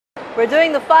We're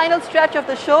doing the final stretch of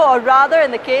the show, or rather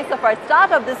in the case of our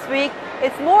startup this week,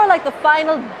 it's more like the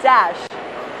final dash.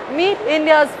 Meet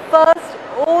India's first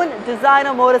own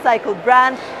designer motorcycle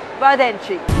brand,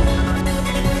 Vardenchi.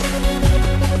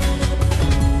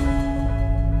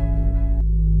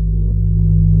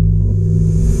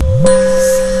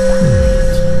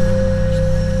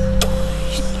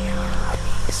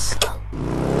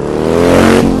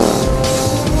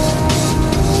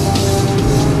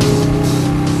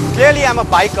 Clearly I'm a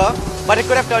biker, but it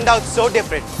could have turned out so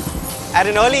different. At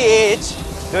an early age,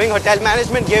 doing hotel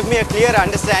management gave me a clear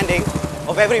understanding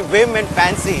of every whim and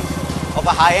fancy of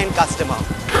a high-end customer.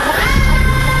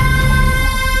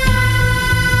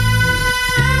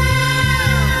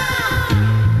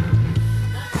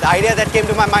 The idea that came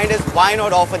to my mind is, why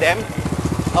not offer them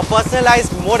a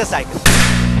personalized motorcycle?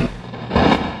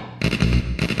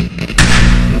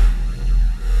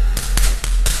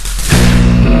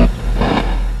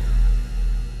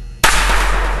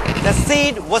 The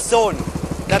seed was sown,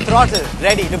 the throttle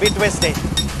ready to be twisted.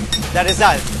 The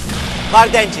result,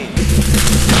 Vardenchi.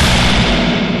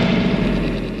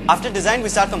 After design, we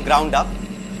start from ground up,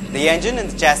 the engine and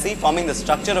the chassis forming the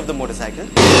structure of the motorcycle.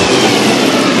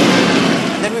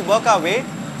 And then we work our way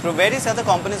through various other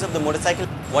components of the motorcycle.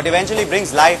 What eventually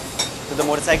brings life to the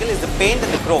motorcycle is the paint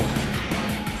and the chrome.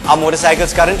 Our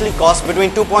motorcycles currently cost between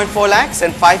 2.4 lakhs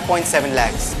and 5.7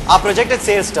 lakhs. Our projected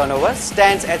sales turnover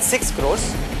stands at 6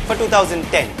 crores for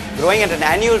 2010, growing at an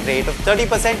annual rate of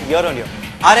 30% year on year.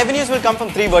 Our revenues will come from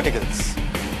 3 verticals: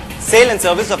 sale and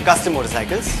service of custom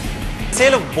motorcycles,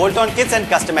 sale of bolt-on kits and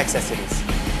custom accessories,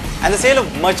 and the sale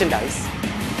of merchandise.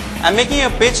 I'm making a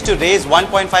pitch to raise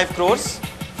 1.5 crores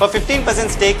for 15%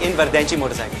 stake in Vardenchi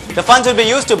motorcycles. The funds will be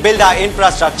used to build our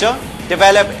infrastructure,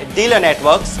 develop dealer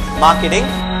networks, marketing.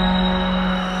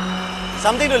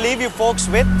 Something to leave you folks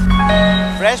with,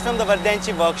 fresh from the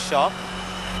Vardenchi workshop.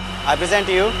 I present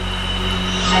to you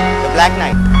the Black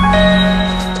Knight.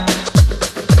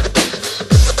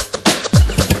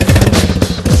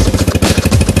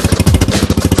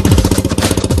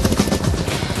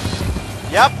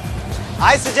 Yep,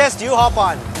 I suggest you hop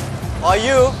on, or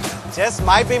you just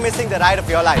might be missing the ride of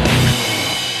your life.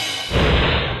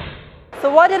 So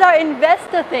what did our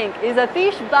investor think? Is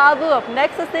Atish Babu of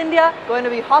Nexus India going to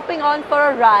be hopping on for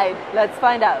a ride? Let's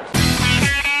find out.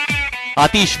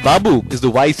 Atish Babu is the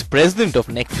Vice President of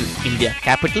Nexus India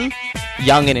Capital.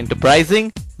 Young and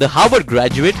enterprising, the Harvard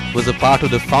graduate was a part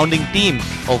of the founding team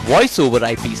of voice-over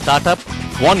IP startup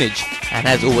Vonage and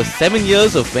has over 7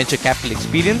 years of venture capital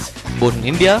experience both in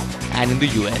India and in the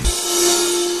US.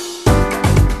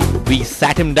 We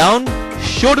sat him down,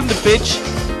 showed him the pitch,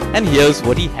 and here's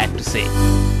what he had to say.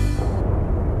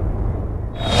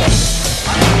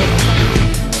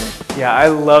 Yeah, I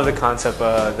love the concept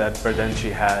that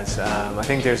Vardenchi has. I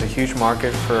think there's a huge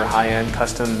market for high-end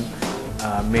custom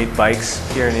made bikes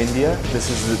here in India. This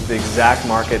is the exact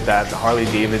market that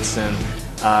Harley-Davidson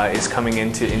is coming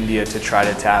into India to try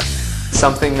to tap.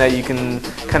 Something that you can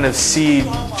kind of see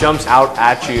jumps out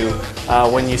at you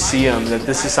when you see him, that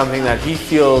this is something that he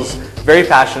feels very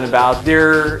passionate about.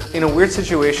 They're in a weird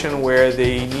situation where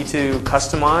they need to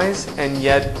customize and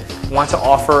yet want to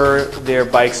offer their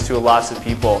bikes to lots of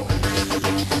people.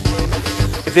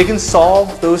 If they can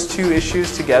solve those two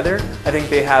issues together, I think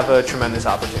they have a tremendous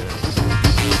opportunity.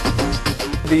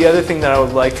 The other thing that I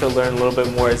would like to learn a little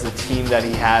bit more is the team that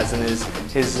he has and his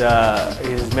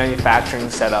manufacturing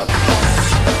setup.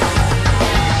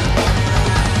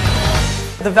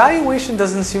 The valuation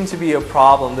doesn't seem to be a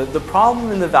problem. The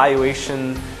problem in the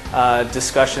valuation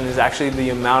discussion is actually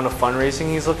the amount of fundraising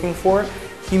he's looking for.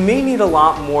 He may need a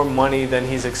lot more money than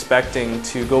he's expecting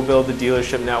to go build the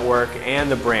dealership network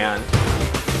and the brand.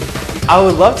 I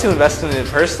would love to invest in it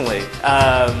personally.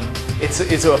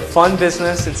 It's a fun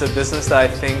business. It's a business that I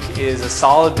think is a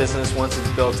solid business once it's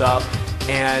built up.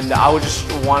 And I would just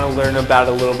want to learn about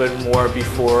it a little bit more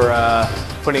before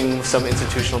putting some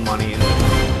institutional money in it.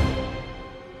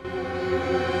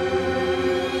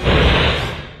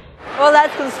 Well,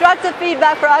 that's constructive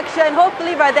feedback for Akshai, and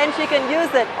hopefully Vardenchi can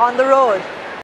use it on the road.